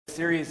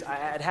series,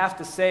 I'd have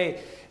to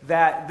say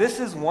that this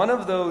is one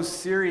of those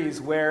series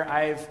where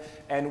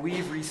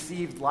we've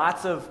received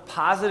lots of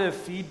positive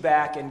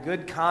feedback and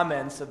good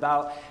comments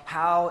about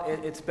how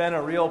it's been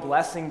a real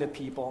blessing to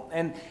people.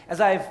 And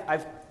as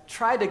I've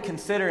tried to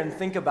consider and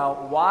think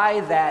about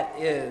why that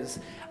is,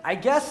 I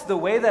guess the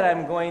way that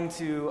I'm going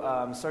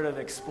to sort of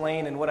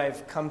explain and what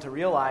I've come to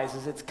realize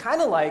is it's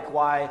kind of like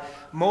why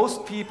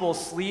most people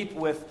sleep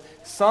with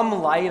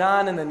some light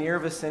on in the near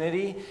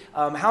vicinity.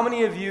 How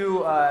many of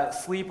you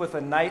sleep with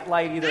a night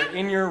light either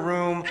in your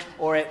room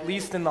or at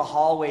least in the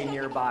hallway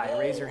nearby?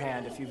 Raise your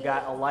hand if you've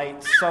got a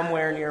light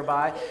somewhere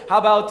nearby. How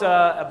about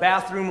a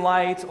bathroom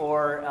light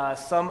or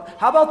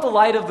how about the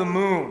light of the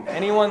moon?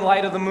 Anyone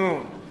light of the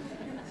moon?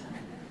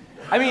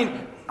 I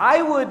mean,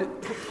 I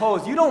would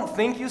propose, you don't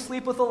think you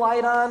sleep with a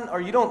light on,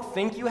 or you don't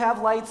think you have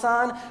lights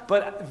on,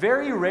 but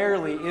very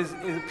rarely is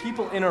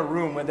people in a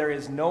room where there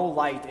is no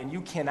light and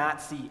you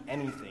cannot see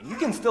anything. You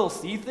can still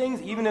see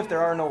things even if there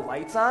are no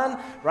lights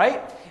on,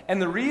 right? And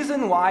the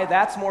reason why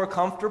that's more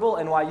comfortable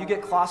and why you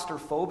get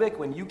claustrophobic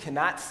when you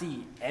cannot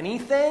see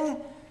anything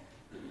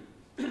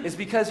is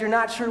because you're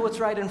not sure what's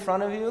right in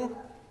front of you.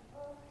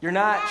 You're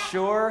not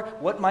sure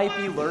what might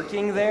be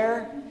lurking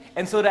there.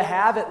 And so to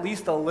have at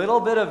least a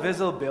little bit of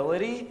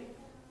visibility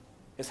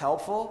is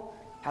helpful.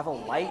 Have a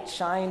light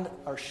shined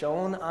or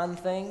shone on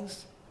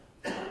things.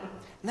 And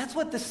that's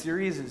what this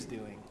series is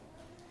doing.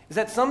 Is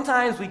that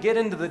sometimes we get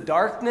into the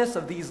darkness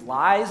of these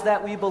lies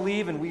that we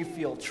believe and we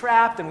feel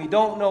trapped and we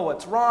don't know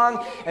what's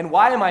wrong and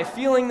why am I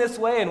feeling this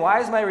way and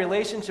why is my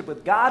relationship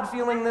with God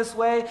feeling this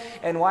way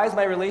and why is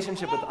my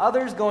relationship with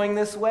others going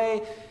this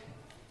way?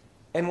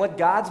 And what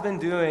God's been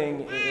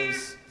doing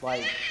is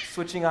like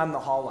switching on the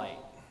hall light,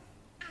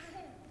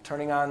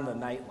 turning on the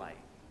night light.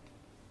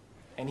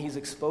 And he's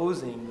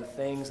exposing the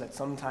things that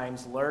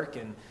sometimes lurk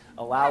and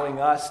allowing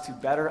us to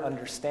better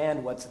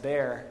understand what's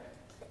there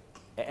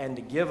and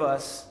to give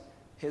us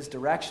his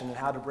direction and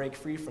how to break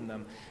free from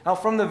them. Now,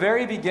 from the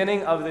very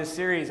beginning of this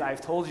series,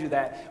 I've told you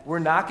that we're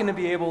not going to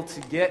be able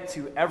to get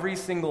to every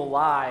single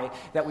lie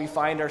that we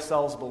find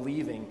ourselves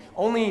believing.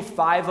 Only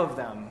 5 of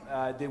them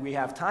did we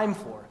have time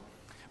for.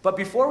 But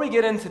before we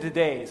get into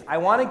today's, I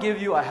want to give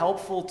you a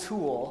helpful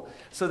tool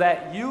so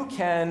that you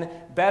can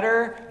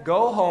better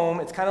go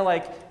home. It's kind of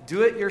like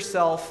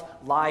do-it-yourself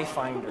lie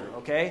finder,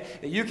 okay?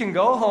 That you can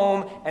go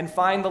home and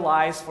find the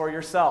lies for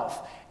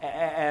yourself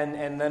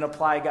and then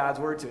apply God's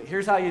word to it.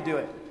 Here's how you do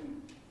it.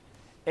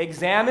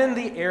 Examine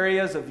the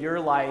areas of your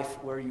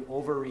life where you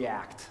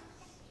overreact.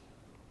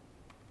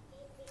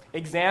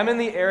 Examine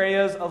the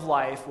areas of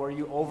life where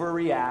you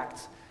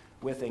overreact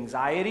with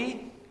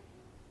anxiety,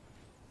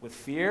 with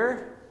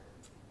fear,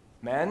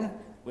 men,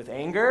 with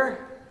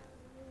anger,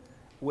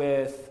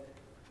 with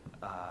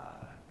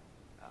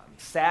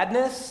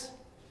sadness.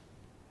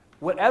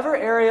 Whatever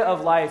area of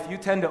life you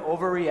tend to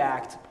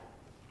overreact,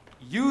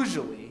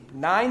 usually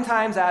 9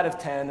 times out of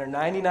 10 or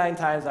 99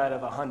 times out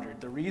of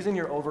 100, the reason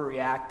you're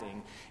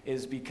overreacting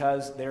is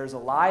because there's a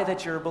lie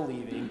that you're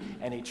believing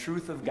and a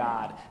truth of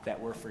God that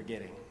we're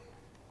forgetting.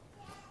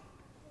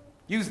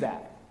 Use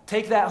that.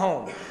 Take that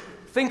home.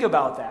 Think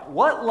about that.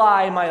 What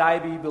lie might I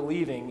be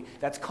believing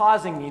that's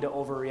causing me to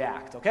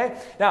overreact, okay?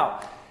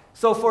 Now,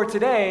 so for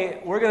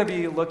today, we're going to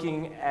be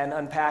looking and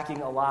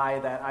unpacking a lie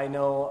that I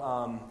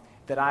know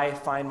that I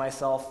find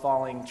myself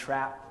falling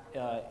trapped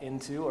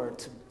into or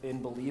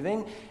in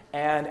believing.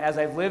 And as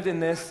I've lived in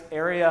this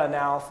area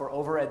now for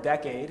over a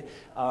decade,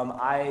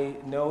 I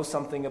know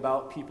something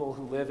about people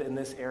who live in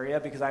this area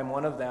because I'm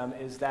one of them,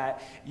 is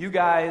that you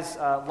guys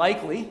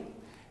likely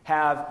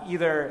have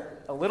either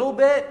a little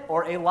bit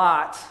or a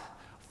lot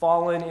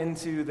fallen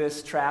into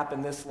this trap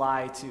and this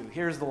lie too.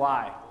 Here's the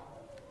lie.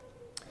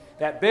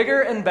 That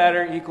bigger and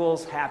better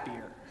equals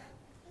happier.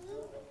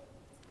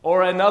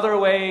 Or another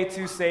way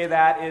to say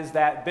that is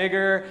that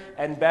bigger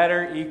and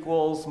better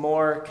equals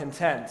more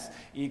content,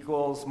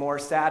 equals more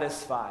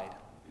satisfied.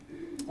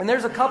 And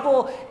there's a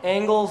couple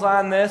angles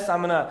on this.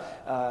 I'm going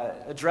to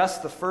address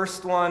the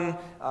first one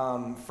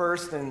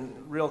first and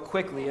real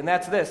quickly, and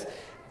that's this.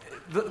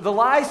 The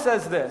lie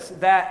says this,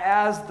 that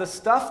as the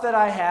stuff that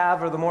I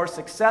have, or the more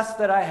success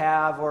that I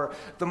have, or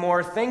the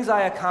more things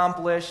I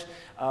accomplish,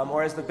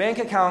 or as the bank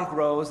account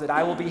grows, that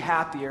I will be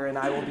happier and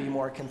I will be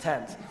more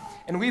content.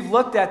 And we've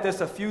looked at this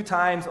a few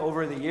times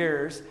over the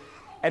years,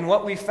 and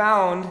what we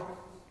found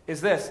is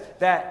this,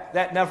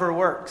 that never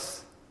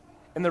works.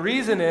 And the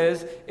reason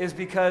is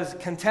because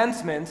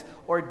contentment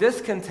or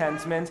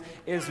discontentment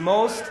is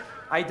most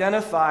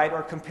identified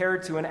or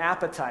compared to an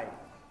appetite.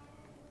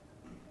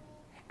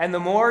 And the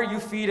more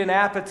you feed an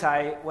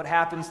appetite, what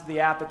happens to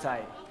the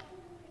appetite?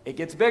 It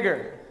gets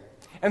bigger.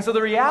 And so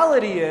the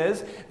reality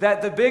is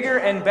that the bigger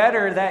and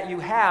better that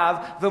you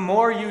have, the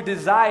more you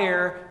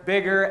desire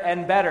bigger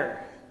and better.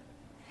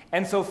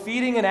 And so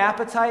feeding an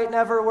appetite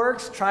never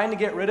works. Trying to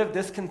get rid of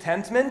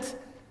discontentment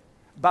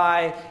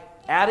by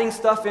adding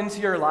stuff into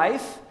your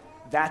life,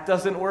 that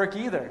doesn't work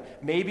either.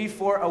 Maybe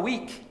for a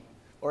week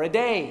or a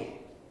day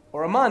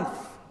or a month.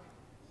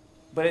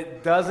 But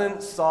it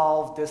doesn't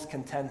solve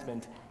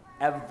discontentment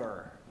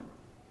ever.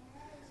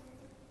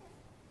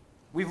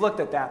 We've looked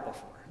at that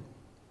before.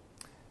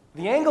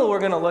 The angle we're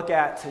going to look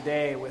at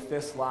today with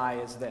this lie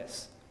is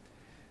this.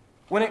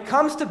 When it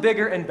comes to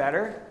bigger and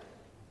better,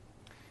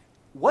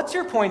 what's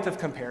your point of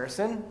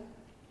comparison?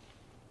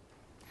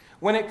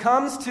 When it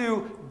comes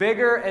to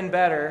bigger and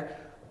better,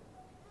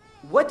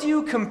 what do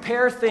you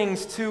compare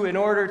things to in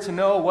order to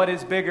know what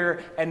is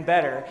bigger and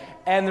better?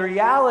 And the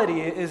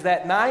reality is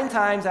that 9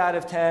 times out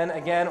of 10,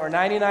 again, or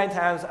 99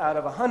 times out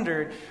of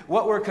 100,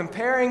 what we're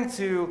comparing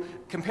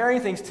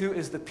things to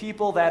is the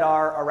people that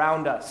are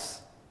around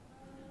us.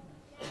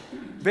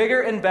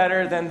 Bigger and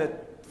better than the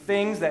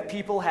things that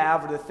people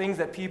have or the things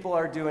that people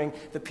are doing,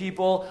 the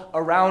people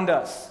around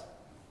us.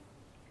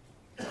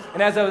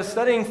 And as I was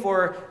studying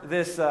for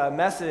this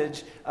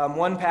message,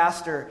 one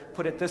pastor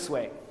put it this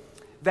way,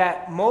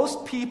 that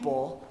most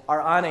people are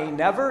on a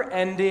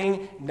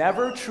never-ending,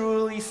 never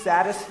truly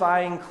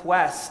satisfying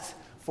quest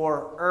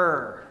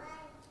for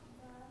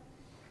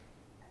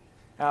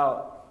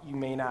Now, you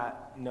may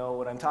not know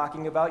what I'm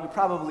talking about. You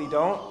probably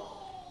don't.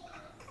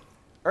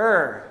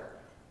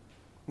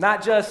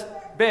 Not just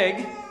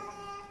big,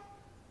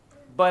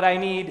 but I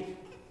need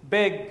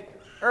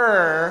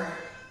bigger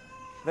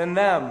than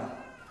them,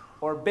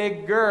 or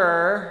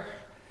bigger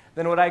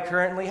than what I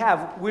currently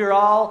have. We're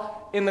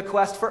all in the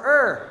quest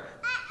for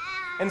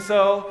And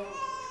so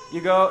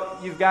you've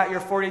got your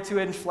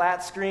 42-inch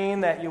flat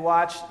screen that you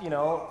watch,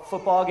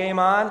 football game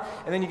on,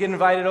 and then you get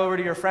invited over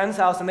to your friend's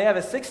house, and they have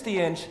a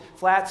 60-inch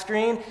flat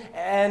screen,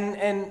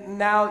 and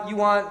now you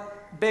want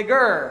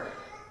bigger.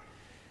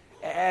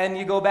 And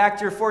you go back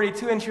to your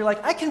 42-inch, you're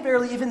like, I can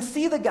barely even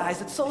see the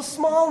guys. It's so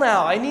small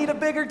now. I need a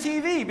bigger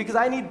TV because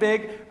I need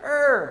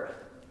bigger.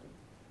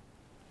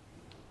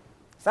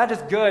 It's not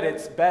just good,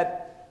 it's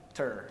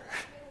better.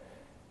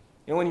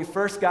 When you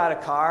first got a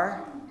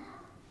car,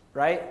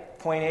 right?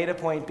 Point A to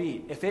point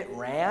B. If it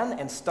ran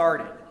and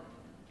started,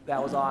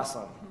 that was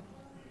awesome.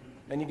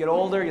 Then you get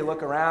older, you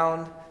look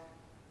around,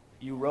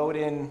 you rode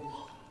in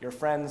your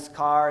friend's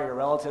car, your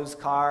relative's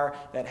car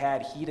that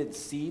had heated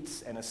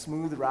seats and a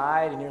smooth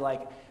ride, and you're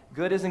like,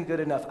 good isn't good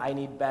enough, I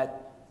need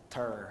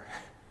better.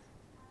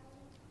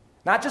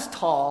 Not just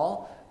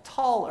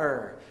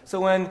taller. So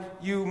when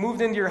you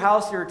moved into your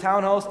house, your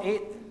townhouse,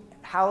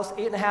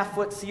 8.5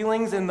 foot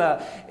ceilings in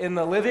the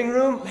living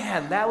room,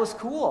 man, that was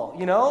cool,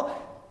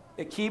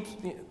 It keeps,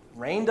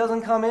 rain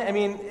doesn't come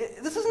in.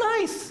 This is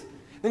nice.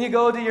 Then you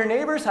go to your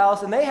neighbor's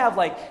house, and they have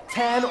like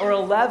 10 or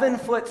 11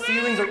 foot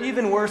ceilings, or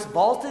even worse,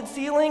 vaulted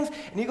ceilings.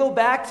 And you go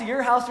back to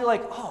your house, you're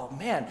like, oh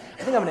man,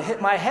 I think I'm going to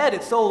hit my head.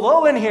 It's so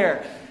low in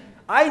here.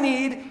 I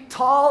need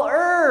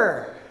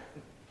taller.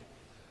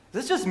 Is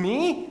this just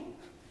me?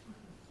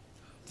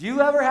 Do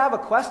you ever have a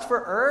quest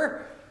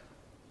for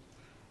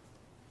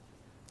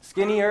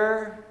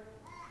Skinnier,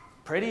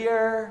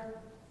 prettier,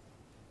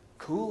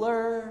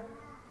 cooler,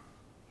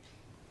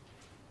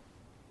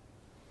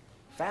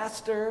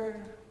 faster,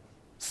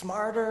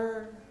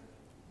 smarter,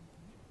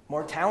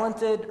 more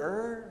talented,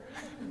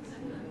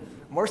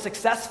 more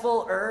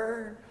successful,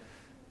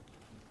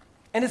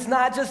 And it's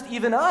not just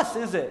even us,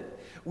 is it?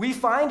 We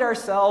find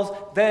ourselves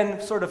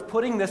then sort of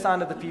putting this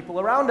onto the people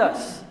around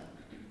us.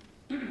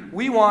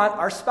 We want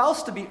our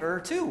spouse to be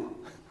too.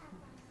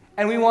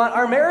 And we want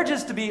our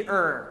marriages to be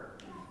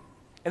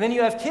And then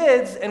you have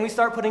kids, and we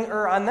start putting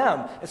on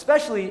them,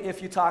 especially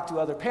if you talk to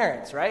other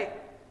parents, right?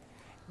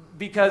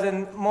 Because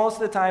most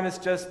of the time it's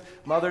just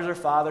mothers or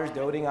fathers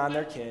doting on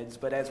their kids,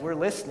 but as we're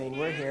listening,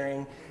 we're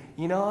hearing,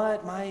 you know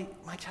what, my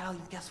child,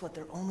 guess what,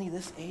 they're only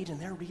this age and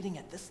they're reading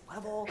at this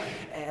level,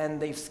 and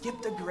they've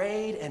skipped a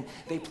grade, and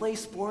they play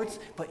sports,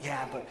 but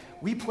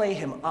we play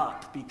him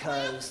up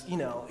because,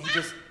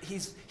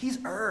 he's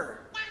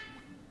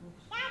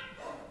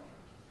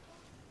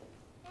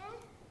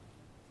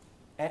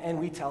And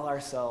we tell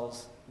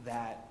ourselves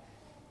that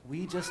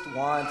we just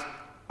want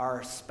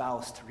our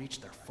spouse to reach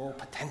their full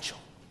potential.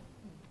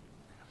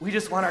 We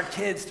just want our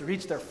kids to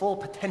reach their full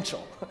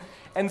potential.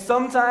 And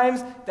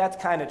sometimes that's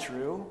kind of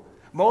true.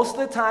 Most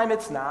of the time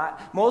it's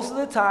not. Most of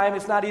the time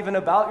it's not even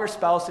about your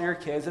spouse or your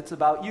kids. It's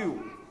about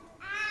you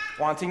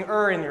wanting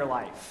in your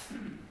life.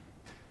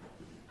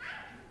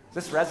 Is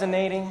this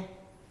resonating?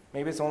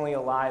 Maybe it's only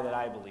a lie that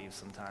I believe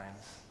sometimes.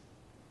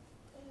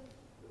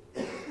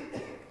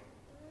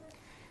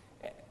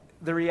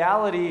 The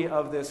reality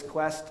of this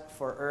quest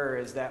for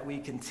is that we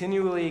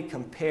continually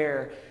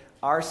compare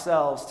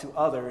ourselves to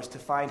others to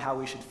find how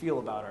we should feel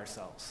about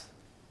ourselves.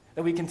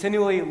 That we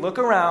continually look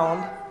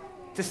around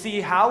to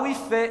see how we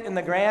fit in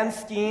the grand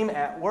scheme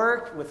at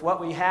work with what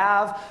we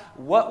have,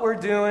 what we're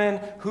doing,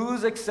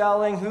 who's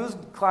excelling, who's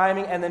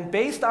climbing, and then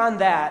based on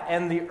that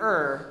and the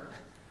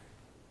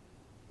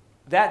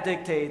that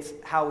dictates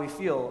how we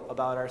feel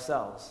about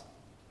ourselves.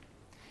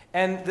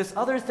 And this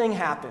other thing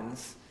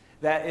happens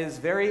that is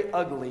very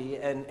ugly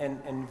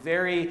and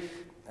very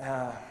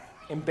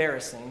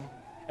embarrassing.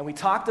 And we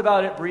talked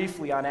about it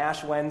briefly on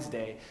Ash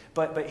Wednesday,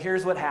 but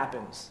here's what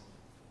happens.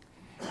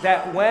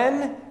 That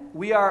when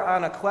we are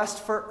on a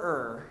quest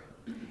for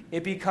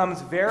it becomes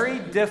very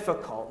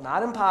difficult,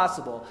 not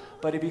impossible,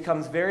 but it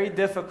becomes very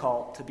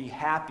difficult to be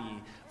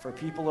happy for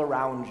people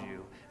around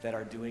you that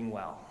are doing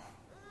well.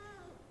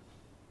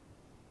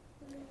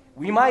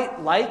 We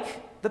might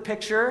like the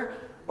picture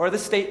or the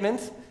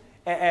statement,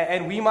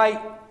 and we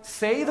might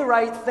say the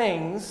right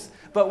things,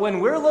 but when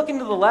we're looking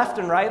to the left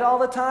and right all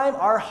the time,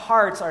 our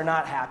hearts are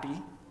not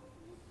happy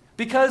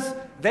because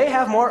they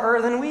have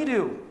more than we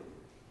do.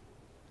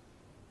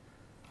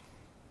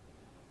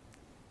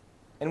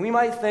 And we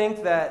might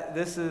think that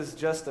this is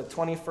just a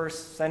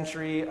 21st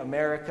century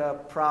America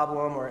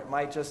problem, or it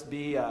might just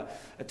be a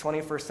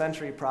 21st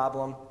century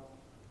problem.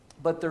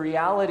 But the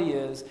reality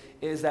is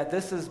that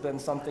this has been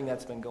something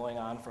that's been going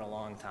on for a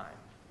long time.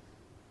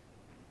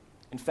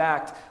 In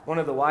fact, one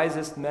of the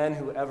wisest men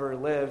who ever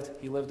lived,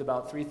 he lived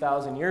about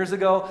 3,000 years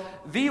ago,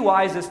 the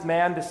wisest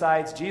man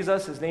besides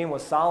Jesus, his name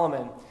was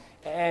Solomon.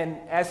 And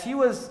as he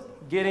was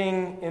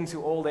getting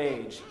into old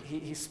age,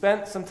 he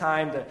spent some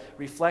time to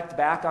reflect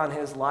back on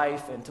his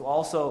life and to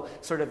also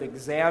sort of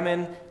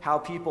examine how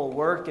people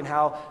work and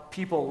how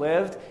people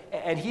lived.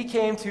 And he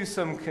came to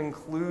some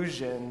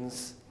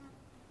conclusions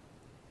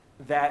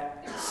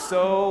that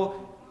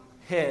so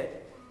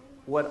hit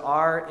what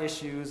our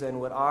issues and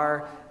what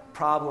our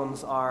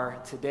problems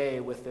are today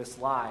with this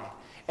lie.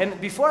 And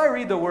before I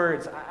read the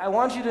words, I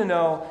want you to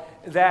know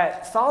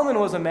that Solomon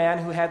was a man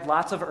who had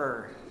lots of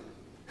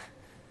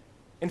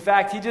In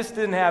fact, he just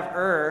didn't have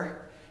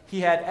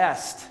he had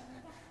est.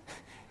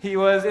 He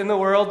was in the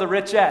world the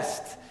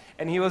richest,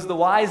 and he was the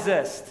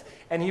wisest,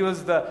 and he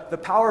was the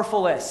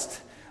powerfulest,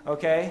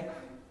 okay?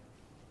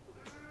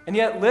 And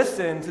yet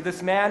listen to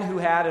this man who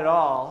had it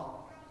all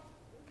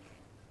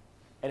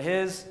and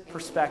his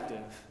perspective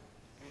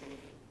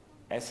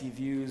as he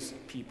views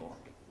people.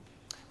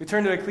 We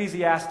turn to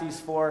Ecclesiastes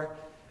 4.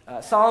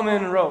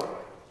 Solomon wrote,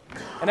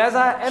 And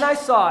I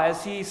saw,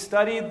 as he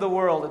studied the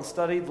world and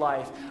studied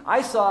life,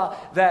 I saw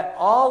that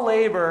all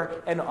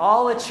labor and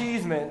all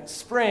achievement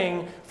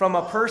spring from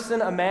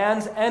a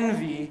man's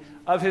envy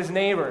of his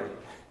neighbor.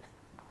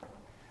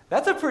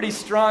 That's a pretty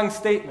strong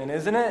statement,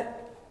 isn't it?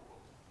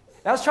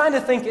 I was trying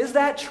to think, is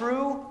that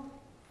true?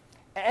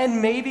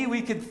 And maybe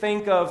we could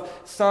think of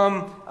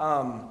some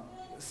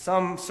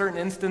certain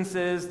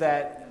instances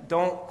that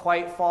don't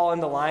quite fall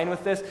into line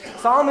with this.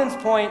 Solomon's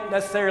point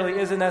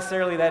isn't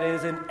necessarily that it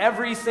is in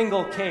every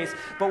single case,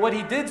 but what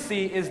he did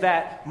see is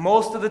that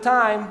most of the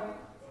time,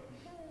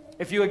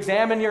 if you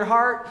examine your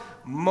heart,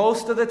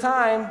 most of the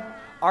time,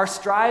 our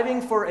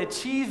striving for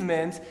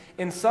achievement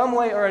in some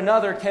way or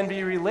another can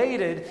be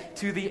related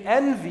to the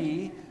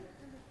envy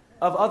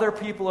of other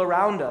people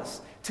around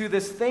us, to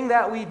this thing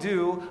that we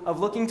do of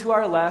looking to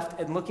our left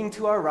and looking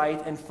to our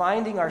right and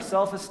finding our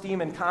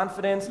self-esteem and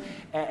confidence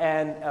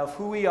and of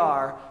who we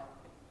are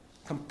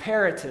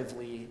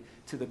comparatively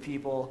to the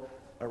people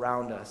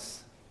around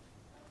us.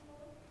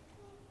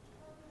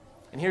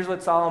 And here's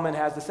what Solomon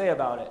has to say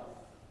about it.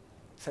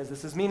 He says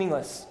this is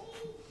meaningless.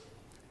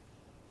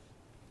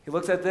 He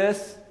looks at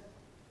this,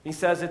 he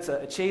says it's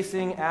a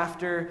chasing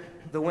after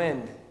the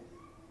wind.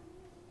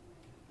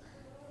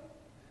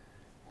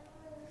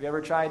 Have you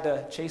ever tried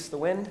to chase the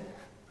wind?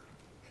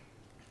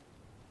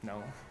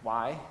 No.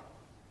 Why?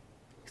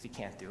 Because you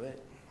can't do it.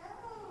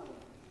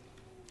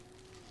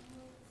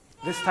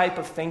 This type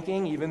of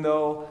thinking, even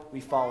though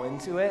we fall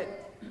into it,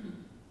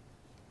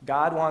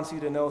 God wants you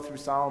to know through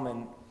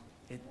Solomon,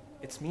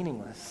 it's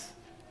meaningless.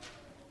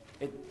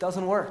 It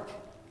doesn't work.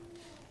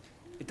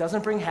 It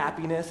doesn't bring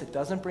happiness. It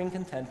doesn't bring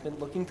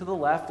contentment. Looking to the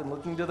left and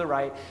looking to the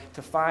right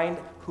to find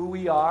who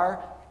we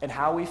are and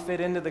how we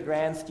fit into the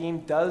grand scheme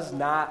does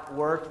not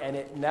work, and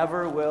it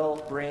never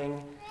will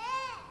bring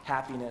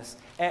happiness.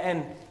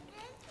 And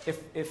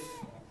if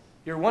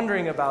you're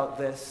wondering about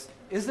this,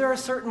 is there a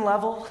certain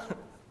level?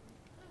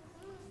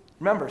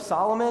 Remember,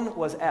 Solomon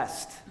was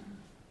est.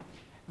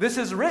 This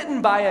is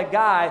written by a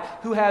guy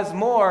who has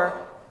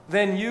more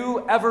than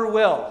you ever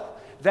will,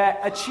 that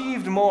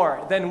achieved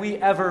more than we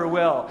ever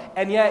will.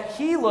 And yet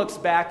he looks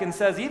back and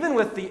says, even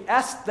with the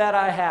est that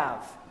I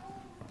have,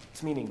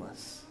 it's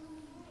meaningless.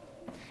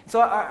 So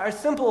our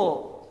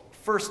simple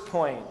first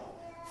point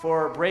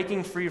for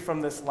breaking free from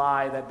this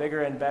lie that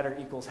bigger and better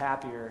equals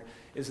happier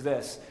is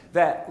this,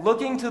 that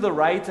looking to the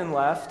right and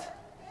left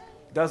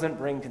doesn't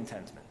bring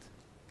contentment,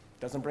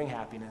 doesn't bring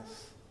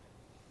happiness,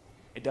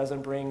 it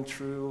doesn't bring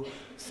true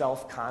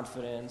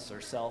self-confidence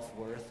or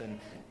self-worth. And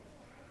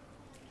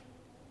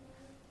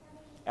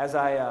as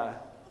I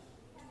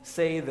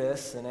say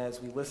this, and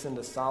as we listen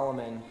to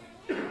Solomon,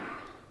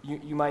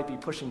 you might be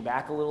pushing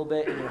back a little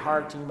bit in your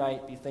heart. You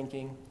might be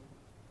thinking,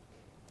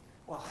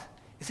 well,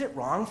 is it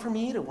wrong for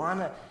me to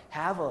want to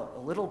have a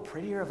little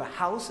prettier of a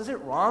house? Is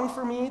it wrong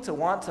for me to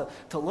want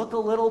to look a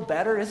little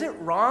better? Is it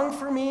wrong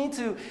for me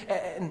to...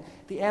 And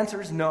the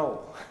answer is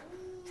no.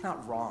 It's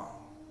not wrong.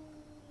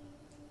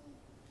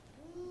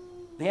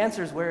 The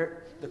answer is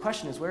the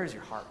question is, where is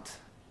your heart?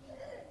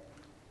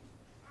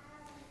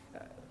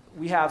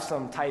 We have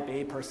some type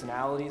A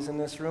personalities in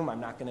this room. I'm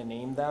not going to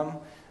name them,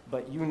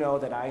 but you know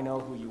that I know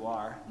who you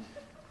are.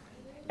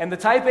 And the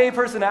type A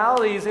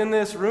personalities in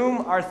this room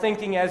are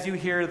thinking as you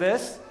hear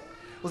this,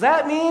 Does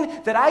that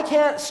mean that I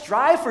can't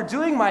strive for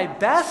doing my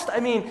best? I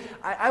mean,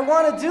 I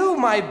want to do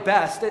my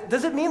best.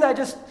 Does it mean that I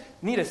just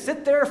need to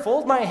sit there,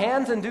 fold my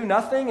hands, and do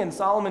nothing? And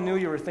Solomon knew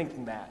you were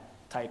thinking that,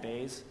 type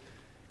A's.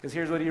 Because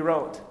here's what he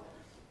wrote.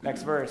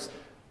 Next verse.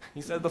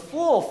 He said, the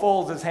fool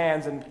folds his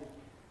hands, and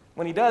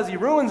when he does, he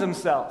ruins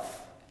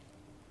himself.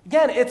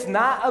 Again, it's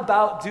not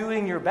about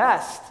doing your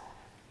best.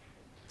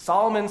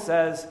 Solomon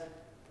says,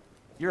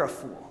 you're a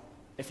fool.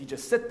 If you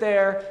just sit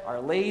there, are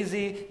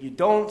lazy, you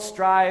don't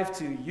strive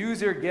to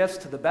use your gifts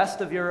to the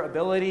best of your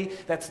ability,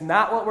 that's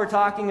not what we're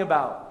talking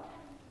about.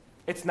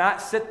 It's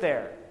not sit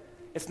there.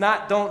 It's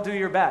not don't do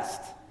your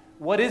best.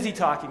 What is he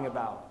talking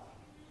about?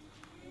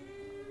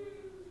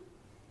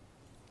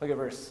 Look at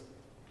verse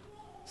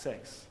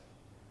 6.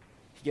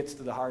 He gets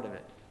to the heart of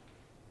it.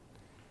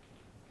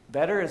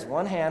 Better is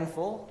one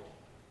handful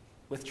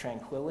with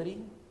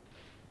tranquility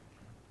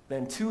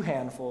than two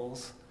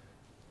handfuls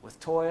with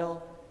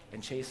toil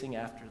and chasing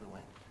after the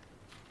wind.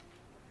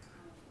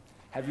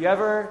 Have you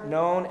ever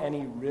known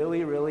any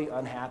really, really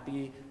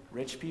unhappy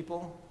rich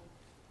people?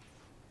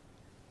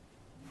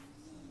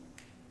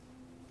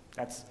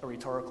 That's a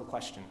rhetorical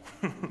question.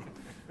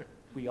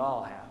 We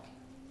all have.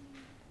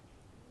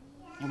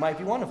 You might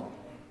be one of them.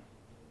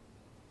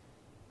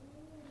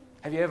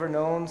 Have you ever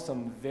known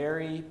some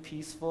very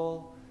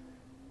peaceful,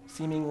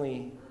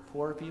 seemingly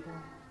poor people?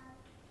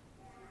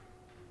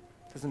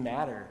 It doesn't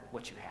matter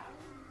what you have.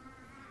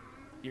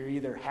 You're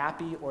either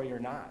happy or you're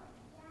not.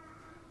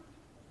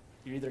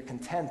 You're either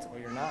content or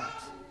you're not.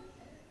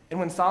 And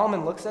when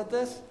Solomon looks at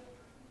this,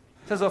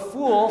 he says, a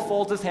fool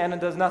folds his hand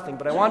and does nothing.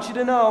 But I want you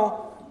to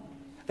know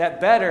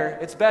that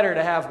it's better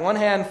to have one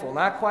handful,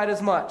 not quite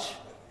as much,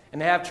 and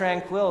to have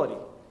tranquility,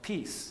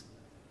 peace,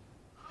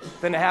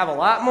 than to have a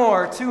lot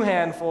more, two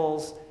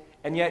handfuls,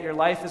 and yet your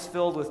life is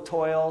filled with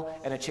toil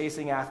and a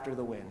chasing after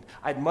the wind.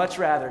 You'd much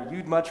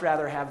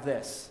rather have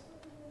this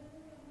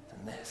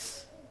than this.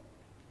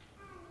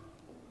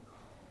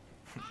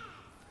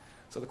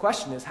 So the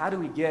question is, how do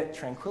we get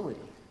tranquility?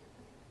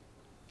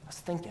 I was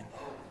thinking,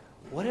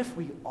 what if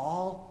we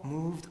all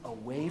moved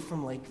away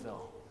from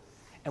Lakeville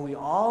and we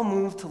all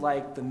moved to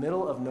like the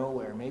middle of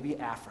nowhere, maybe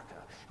Africa.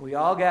 And we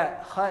all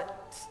got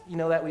huts,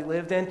 that we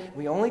lived in.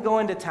 We only go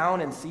into town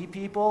and see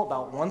people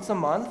about once a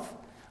month.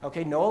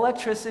 Okay, no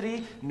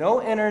electricity, no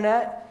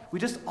internet. We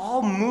just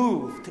all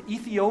move to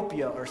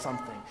Ethiopia or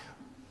something.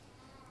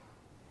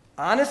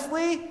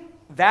 Honestly,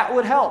 that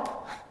would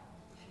help,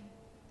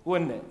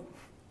 wouldn't it?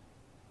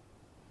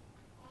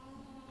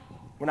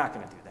 We're not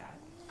going to do that.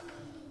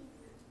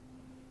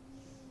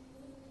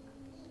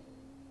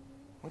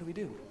 What do we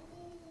do?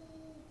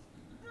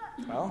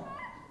 Well,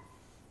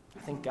 I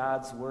think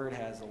God's word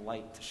has a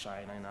light to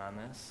shine in on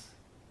this.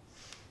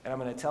 And I'm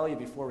going to tell you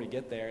before we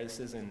get there,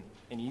 this isn't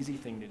an easy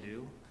thing to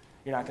do.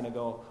 You're not going to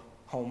go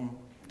home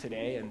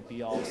today and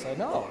be all of a sudden,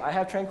 no, I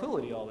have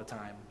tranquility all the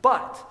time.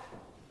 But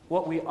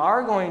what we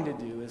are going to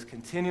do is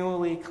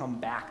continually come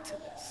back to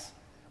this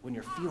when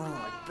you're feeling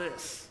like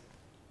this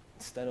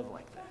instead of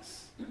like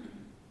this.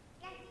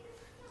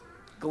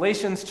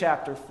 Galatians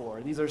chapter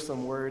 4. These are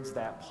some words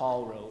that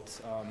Paul wrote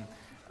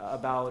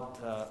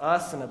about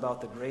us and about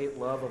the great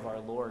love of our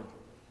Lord.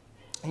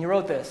 He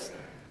wrote this: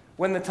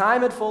 when the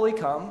time had fully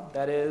come,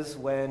 that is,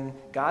 when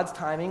God's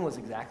timing was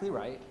exactly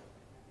right,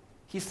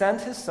 he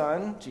sent his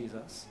son,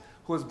 Jesus,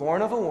 who was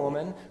born of a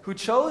woman, who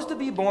chose to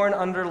be born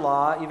under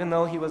law, even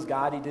though he was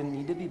God, he didn't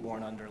need to be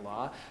born under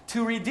law,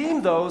 to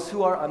redeem those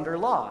who are under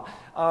law.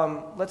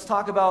 Let's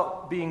talk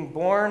about being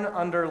born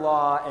under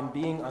law and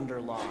being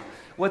under law.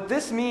 What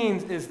this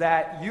means is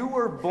that you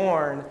were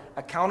born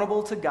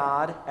accountable to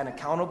God and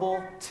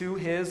accountable to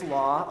his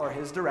law or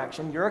his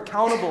direction. You're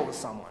accountable to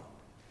someone,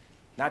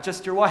 not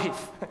just your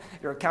wife.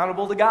 You're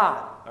accountable to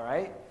God, all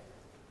right?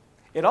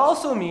 It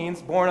also means,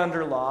 born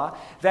under law,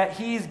 that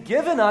he's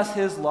given us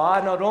his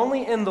law not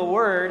only in the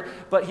word,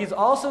 but he's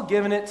also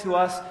given it to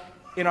us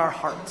in our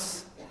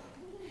hearts.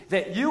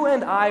 That you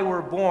and I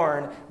were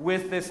born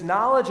with this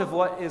knowledge of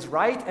what is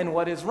right and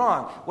what is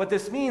wrong. What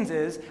this means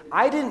is,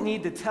 I didn't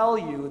need to tell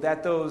you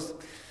that those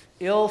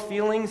ill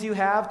feelings you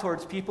have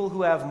towards people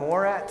who have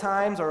more at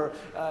times, or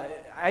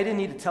I didn't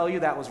need to tell you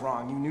that was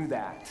wrong. You knew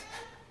that.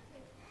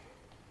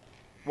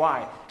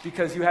 Why?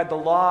 Because you had the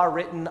law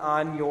written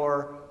on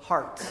your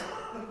heart.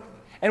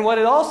 And what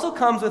it also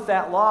comes with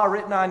that law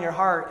written on your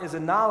heart is a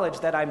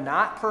knowledge that I'm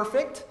not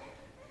perfect.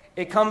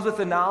 It comes with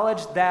the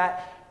knowledge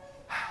that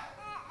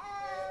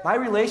my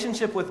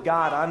relationship with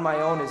God on my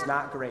own is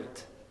not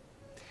great.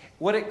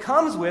 What it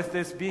comes with,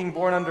 this being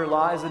born under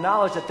law, is the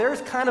knowledge that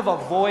there's kind of a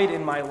void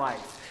in my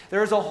life.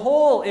 There's a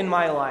hole in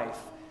my life.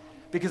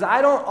 Because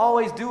I don't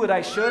always do what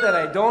I should, and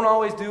I don't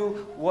always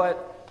do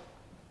what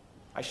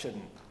I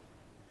shouldn't.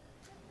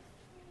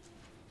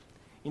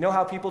 You know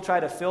how people try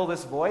to fill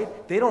this void?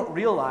 They don't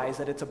realize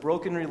that it's a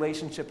broken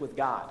relationship with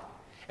God.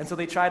 And so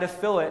they try to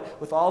fill it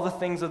with all the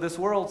things of this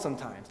world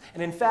sometimes.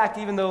 And in fact,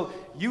 even though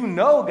you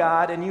know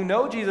God and you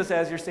know Jesus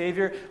as your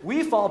Savior,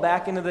 we fall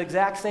back into the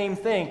exact same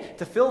thing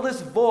to fill this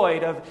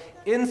void of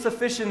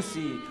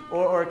insufficiency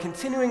or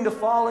continuing to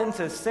fall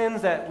into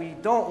sins that we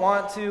don't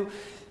want to.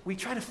 We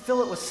try to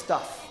fill it with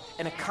stuff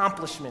and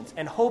accomplishments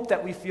and hope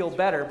that we feel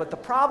better. But the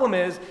problem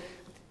is,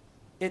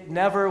 it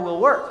never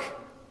will work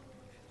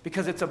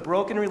because it's a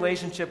broken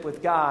relationship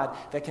with God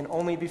that can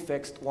only be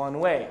fixed one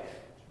way.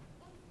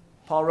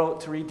 Paul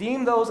wrote, to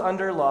redeem those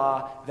under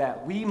law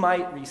that we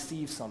might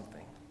receive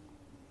something.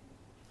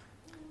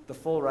 The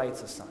full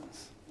rights of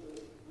sons.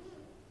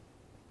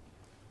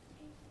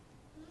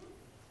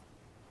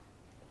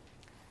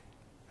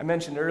 I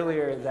mentioned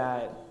earlier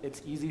that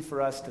it's easy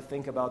for us to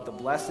think about the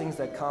blessings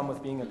that come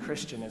with being a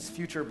Christian as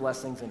future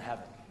blessings in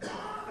heaven.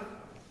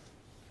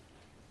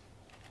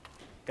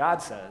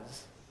 God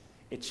says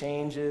it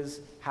changes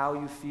how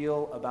you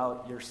feel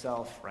about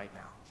yourself right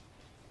now.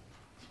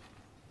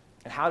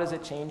 And how does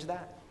it change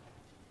that?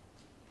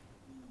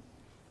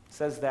 It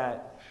says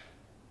that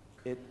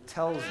it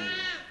tells you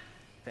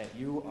that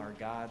you are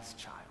God's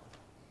child.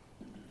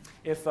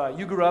 If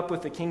you grew up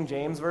with the King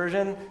James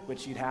Version,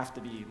 which you'd have to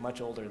be much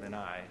older than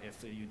I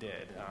if you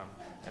did.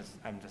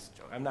 I'm just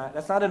joking.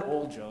 That's not an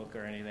old joke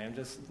or anything. I'm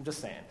just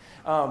saying.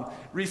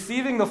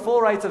 Receiving the full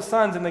rights of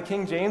sons in the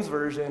King James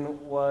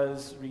Version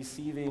was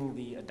receiving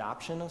the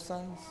adoption of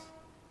sons.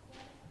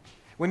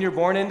 When you're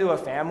born into a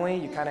family,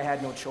 you kind of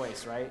had no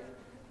choice, right?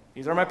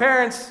 These are my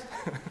parents.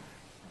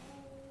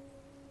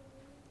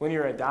 When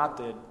you're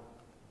adopted,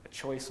 a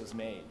choice was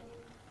made.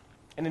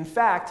 And in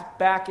fact,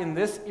 back in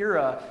this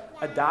era,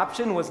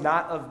 adoption was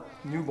not of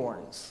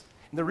newborns.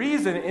 And the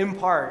reason, in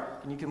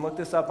part, and you can look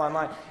this up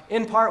online,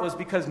 in part was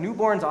because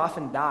newborns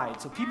often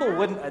died. So people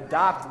wouldn't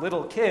adopt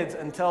little kids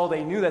until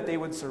they knew that they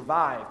would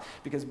survive,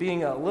 because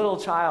being a little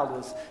child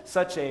was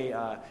such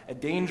a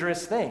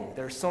dangerous thing.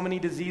 There's so many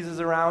diseases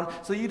around.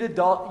 So you'd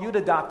adopt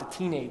a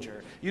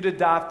teenager. You'd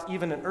adopt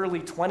even an early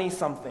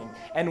 20-something.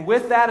 And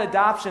with that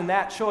adoption,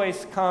 that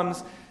choice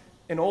comes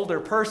an older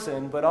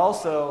person, but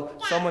also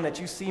someone that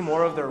you see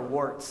more of their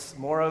warts,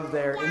 more of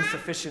their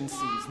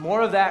insufficiencies.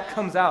 More of that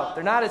comes out.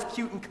 They're not as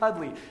cute and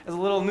cuddly as a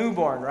little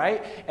newborn,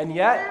 right? And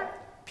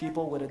yet,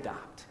 people would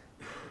adopt.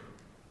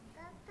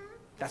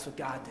 That's what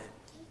God did.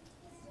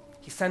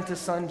 He sent his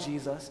son,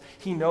 Jesus.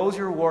 He knows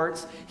your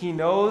warts. He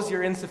knows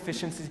your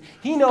insufficiencies.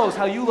 He knows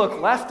how you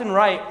look left and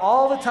right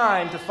all the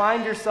time to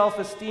find your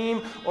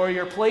self-esteem or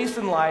your place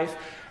in life,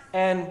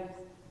 and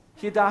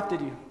he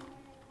adopted you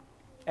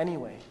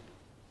anyway.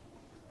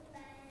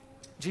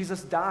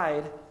 Jesus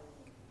died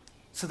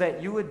so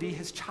that you would be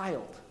his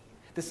child.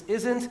 This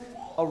isn't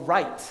a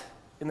right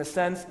in the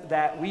sense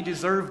that we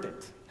deserved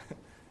it.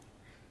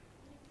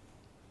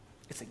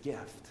 It's a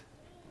gift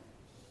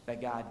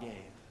that God gave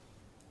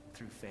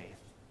through faith.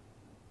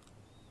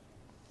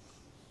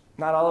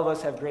 Not all of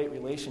us have great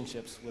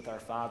relationships with our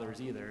fathers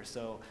either,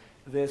 so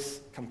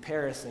this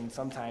comparison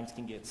sometimes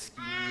can get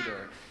skewed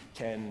or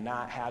can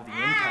not have the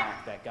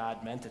impact that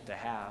God meant it to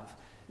have.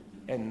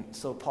 And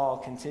so Paul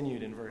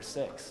continued in verse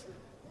 6.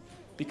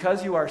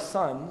 Because you are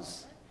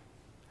sons,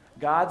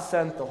 God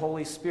sent the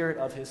Holy Spirit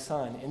of his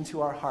Son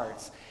into our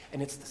hearts,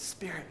 and it's the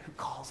Spirit who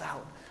calls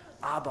out,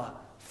 Abba,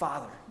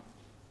 Father.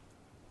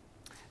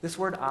 This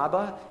word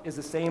Abba is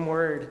the same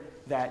word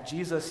that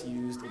Jesus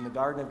used in the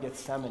Garden of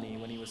Gethsemane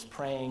when he was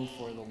praying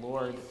for the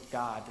Lord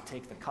God to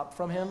take the cup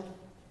from him.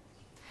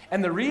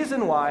 And the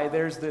reason why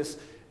there's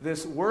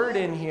this word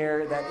in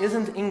here that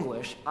isn't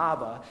English,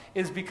 Abba,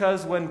 is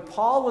because when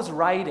Paul was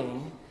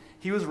writing,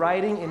 he was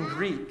writing in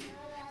Greek.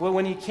 Well,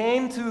 when he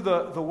came to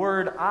the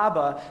word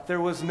Abba,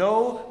 there was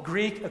no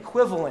Greek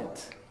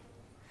equivalent.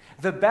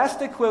 The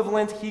best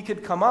equivalent he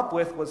could come up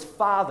with was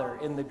father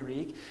in the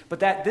Greek, but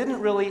that didn't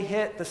really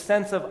hit the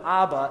sense of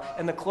Abba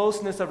and the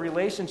closeness of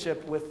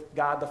relationship with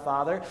God the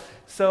Father,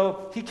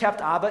 so he kept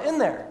Abba in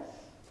there.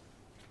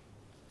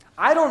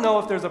 I don't know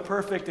if there's a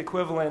perfect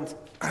equivalent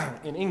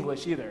in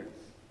English either,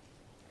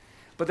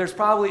 but there's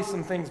probably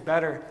some things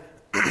better,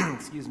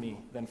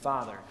 than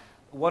father.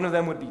 One of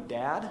them would be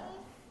dad.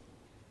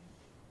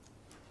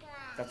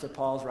 That's what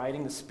Paul's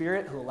writing. The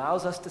Spirit who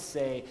allows us to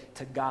say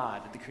to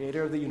God, the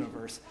creator of the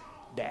universe,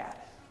 Dad.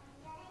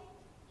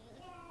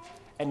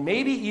 And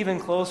maybe even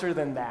closer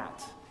than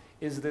that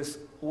is this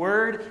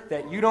word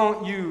that you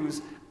don't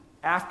use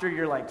after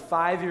you're like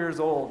 5 years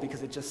old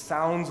because it just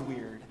sounds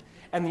weird.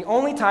 And the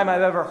only time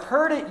I've ever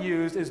heard it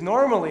used is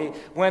normally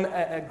when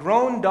a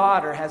grown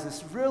daughter has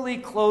this really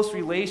close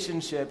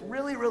relationship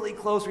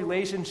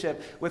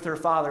with her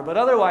father. But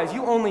otherwise,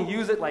 you only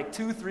use it like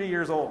 2-3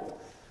 years old.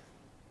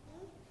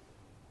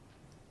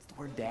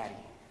 We're daddy.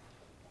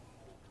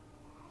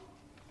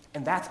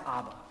 And that's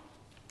Abba.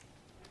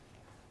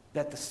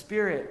 That the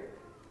Spirit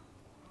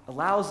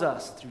allows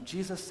us, through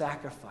Jesus'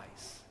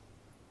 sacrifice,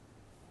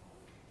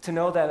 to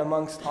know that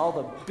amongst all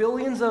the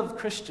billions of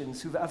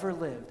Christians who've ever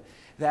lived,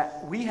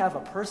 that we have a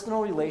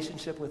personal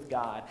relationship with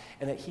God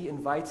and that he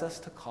invites us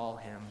to call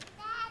him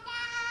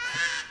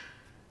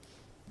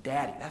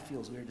Daddy. That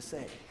feels weird to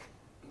say.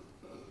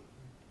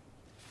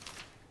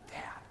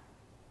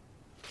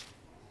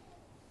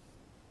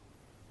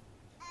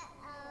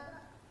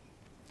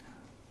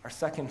 Our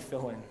second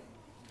fill-in.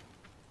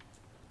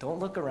 Don't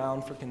look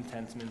around for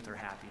contentment or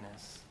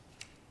happiness.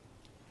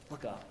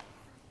 Look up.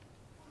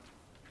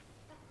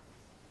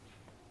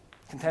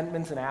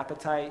 Contentment's an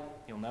appetite.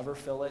 You'll never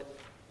fill it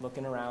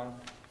looking around.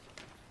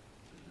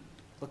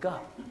 Look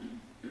up.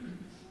 And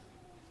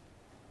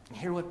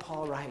hear what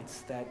Paul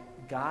writes, that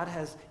God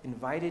has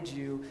invited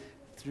you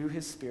through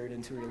his Spirit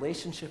into a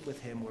relationship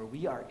with him where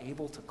we are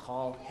able to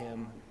call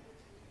him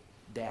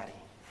Daddy.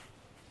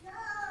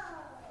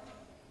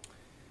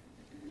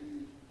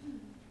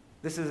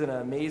 This is an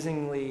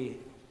amazingly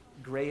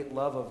great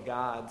love of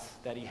God's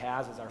that he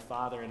has as our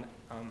Father, and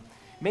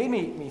made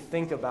me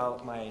think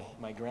about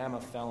my grandma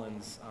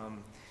Felons.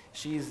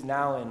 She's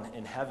now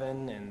in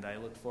heaven, and I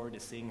look forward to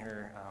seeing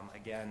her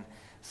again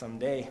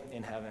someday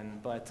in heaven.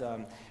 But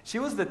she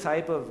was the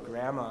type of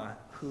grandma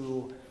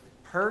who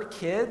her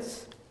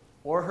kids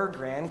or her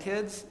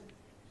grandkids,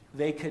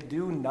 they could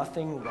do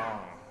nothing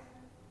wrong.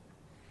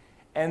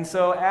 And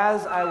so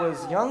when I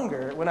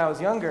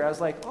was younger, I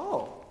was like,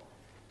 oh,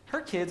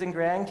 her kids and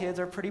grandkids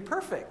are pretty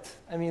perfect.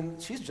 I mean,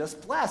 she's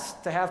just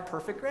blessed to have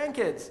perfect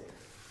grandkids.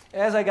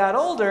 As I got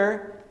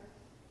older,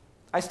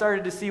 I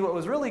started to see what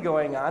was really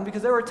going on,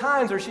 because there were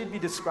times where she'd be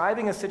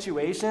describing a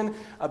situation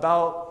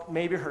about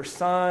maybe her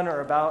son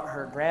or about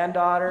her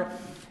granddaughter,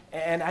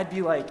 and I'd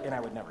be like, and I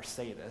would never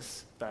say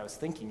this, but I was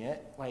thinking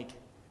it, like,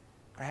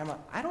 Grandma,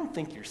 I don't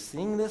think you're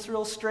seeing this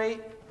real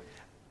straight.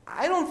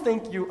 I don't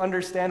think you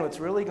understand what's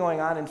really going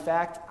on. In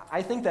fact,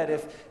 I think that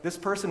if this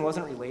person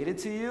wasn't related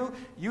to you,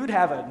 you'd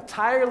have an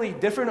entirely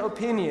different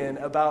opinion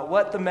about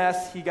what the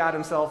mess he got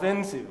himself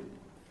into.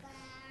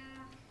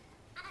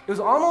 It was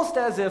almost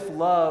as if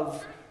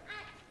love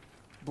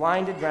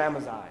blinded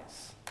Grandma's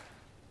eyes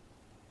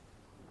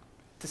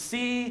to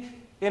see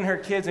in her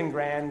kids and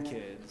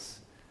grandkids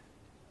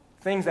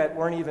things that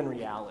weren't even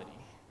reality.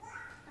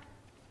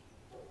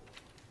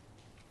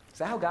 Is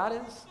that how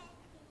God is?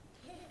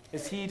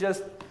 Is he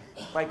just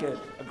like a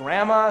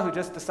grandma who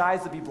just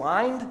decides to be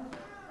blind?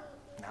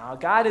 No,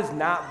 God is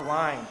not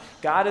blind.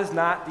 God is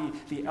not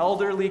the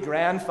elderly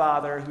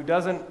grandfather who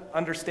doesn't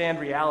understand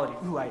reality.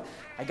 Ooh, I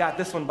got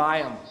this one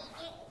by him.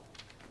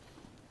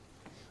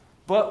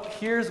 But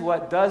here's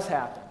what does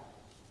happen.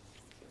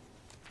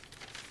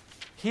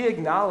 He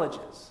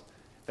acknowledges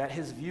that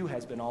his view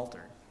has been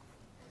altered.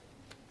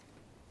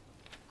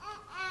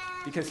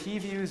 Because he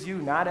views you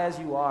not as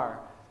you are,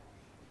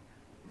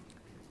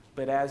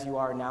 but as you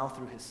are now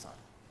through his Son.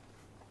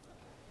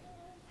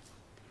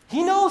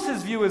 He knows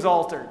his view is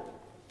altered.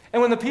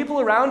 And when the people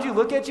around you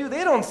look at you,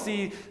 they don't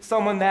see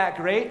someone that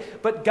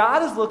great, but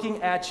God is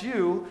looking at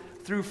you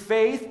through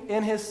faith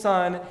in his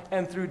Son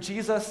and through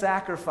Jesus'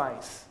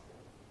 sacrifice.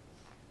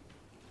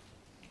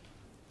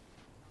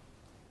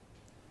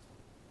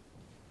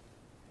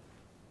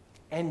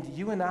 And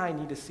you and I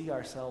need to see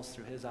ourselves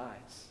through his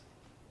eyes.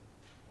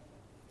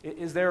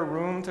 Is there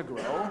room to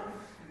grow?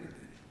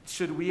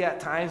 Should we at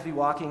times be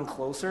walking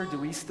closer? Do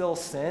we still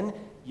sin?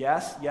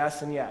 Yes,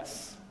 yes, and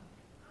yes.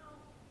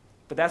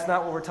 But that's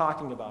not what we're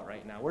talking about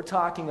right now. We're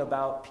talking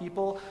about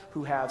people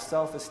who have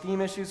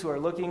self-esteem issues, who are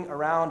looking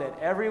around at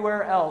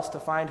everywhere else to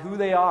find who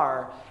they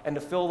are and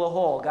to fill the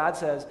hole. God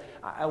says,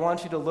 I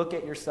want you to look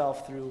at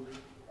yourself through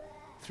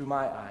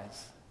my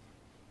eyes.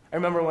 I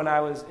remember when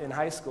I was in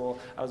high school,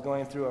 I was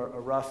going through a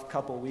rough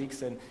couple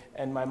weeks,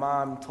 and my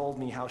mom told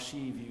me how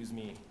she views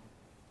me.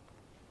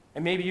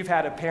 And maybe you've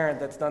had a parent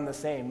that's done the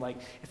same. Like,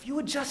 if you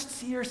would just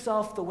see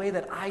yourself the way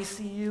that I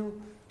see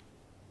you,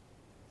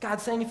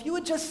 God's saying, if you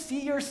would just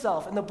see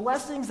yourself and the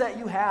blessings that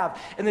you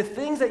have and the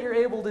things that you're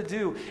able to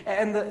do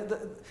and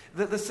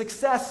the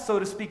success, so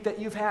to speak, that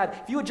you've had,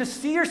 if you would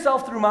just see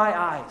yourself through my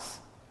eyes,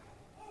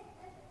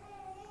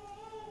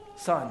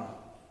 son,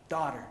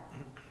 daughter,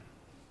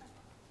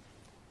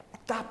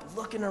 stop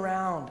looking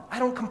around. I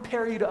don't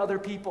compare you to other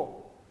people.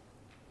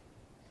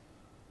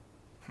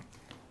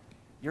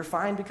 You're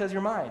fine because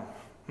you're mine.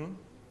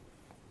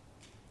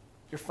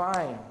 You're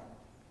fine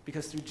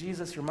because through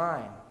Jesus you're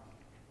mine.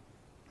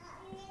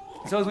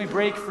 So as we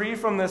break free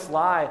from this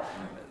lie,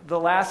 the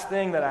last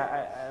thing that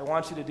I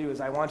want you to do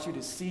is I want you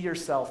to see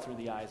yourself through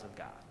the eyes of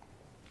God.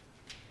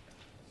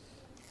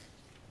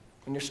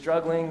 When you're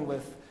struggling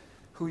with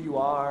who you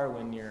are,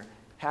 when you're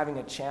having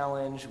a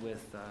challenge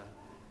with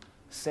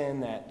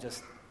sin that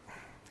just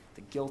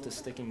the guilt is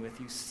sticking with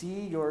you,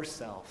 see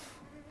yourself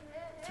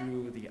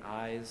through the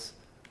eyes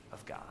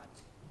of God.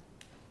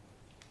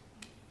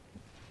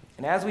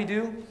 And as we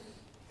do,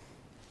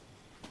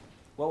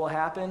 what will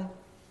happen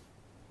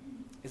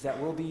is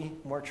that we'll be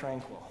more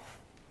tranquil.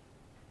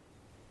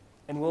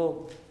 And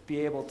we'll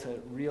be able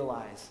to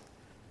realize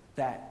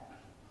that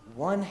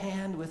one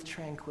hand with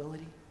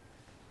tranquility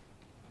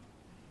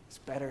is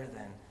better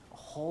than a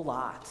whole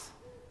lot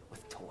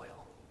with toil.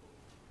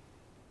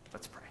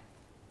 Let's pray.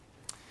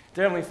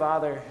 Dear Heavenly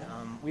Father,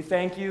 we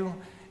thank you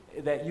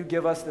that you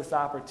give us this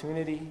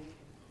opportunity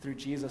through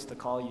Jesus to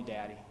call you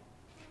Daddy.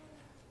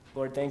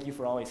 Lord, thank you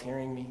for always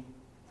hearing me.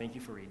 Thank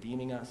you for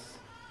redeeming us.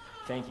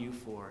 Thank you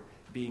for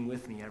being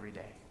with me every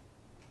day.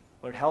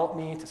 Lord, help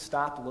me to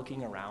stop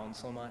looking around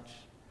so much.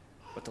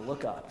 but to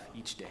look up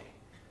each day,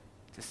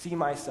 to see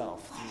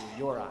myself through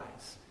your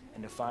eyes,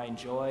 and to find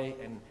joy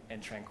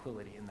and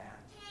tranquility in that.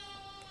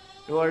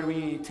 Lord,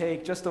 we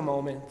take just a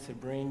moment to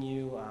bring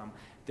you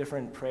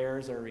different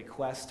prayers or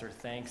requests or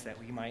thanks that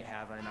we might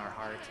have in our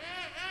heart.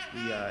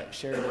 We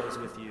share those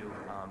with you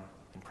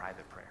in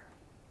private prayer.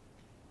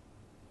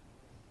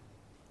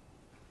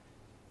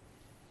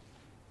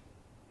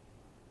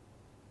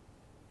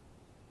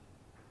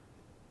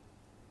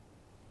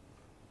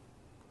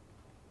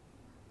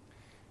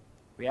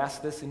 We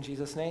ask this in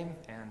Jesus' name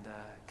and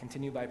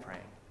continue by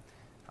praying.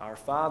 Our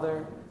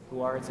Father,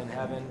 who art in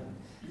heaven,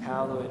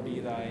 hallowed be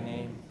thy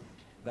name.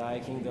 Thy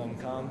kingdom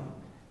come,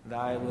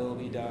 thy will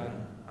be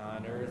done,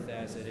 on earth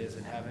as it is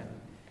in heaven.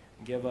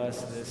 Give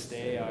us this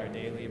day our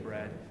daily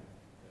bread.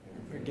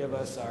 Forgive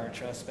us our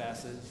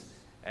trespasses,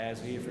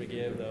 as we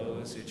forgive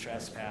those who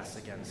trespass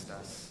against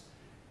us.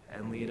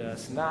 And lead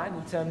us not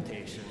into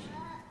temptation,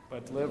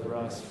 but deliver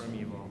us from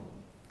evil.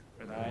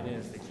 For thine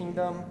is the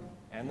kingdom,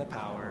 and the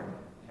power,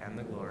 and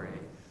the glory,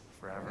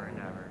 forever and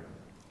ever.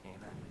 Amen.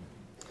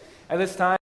 At this time,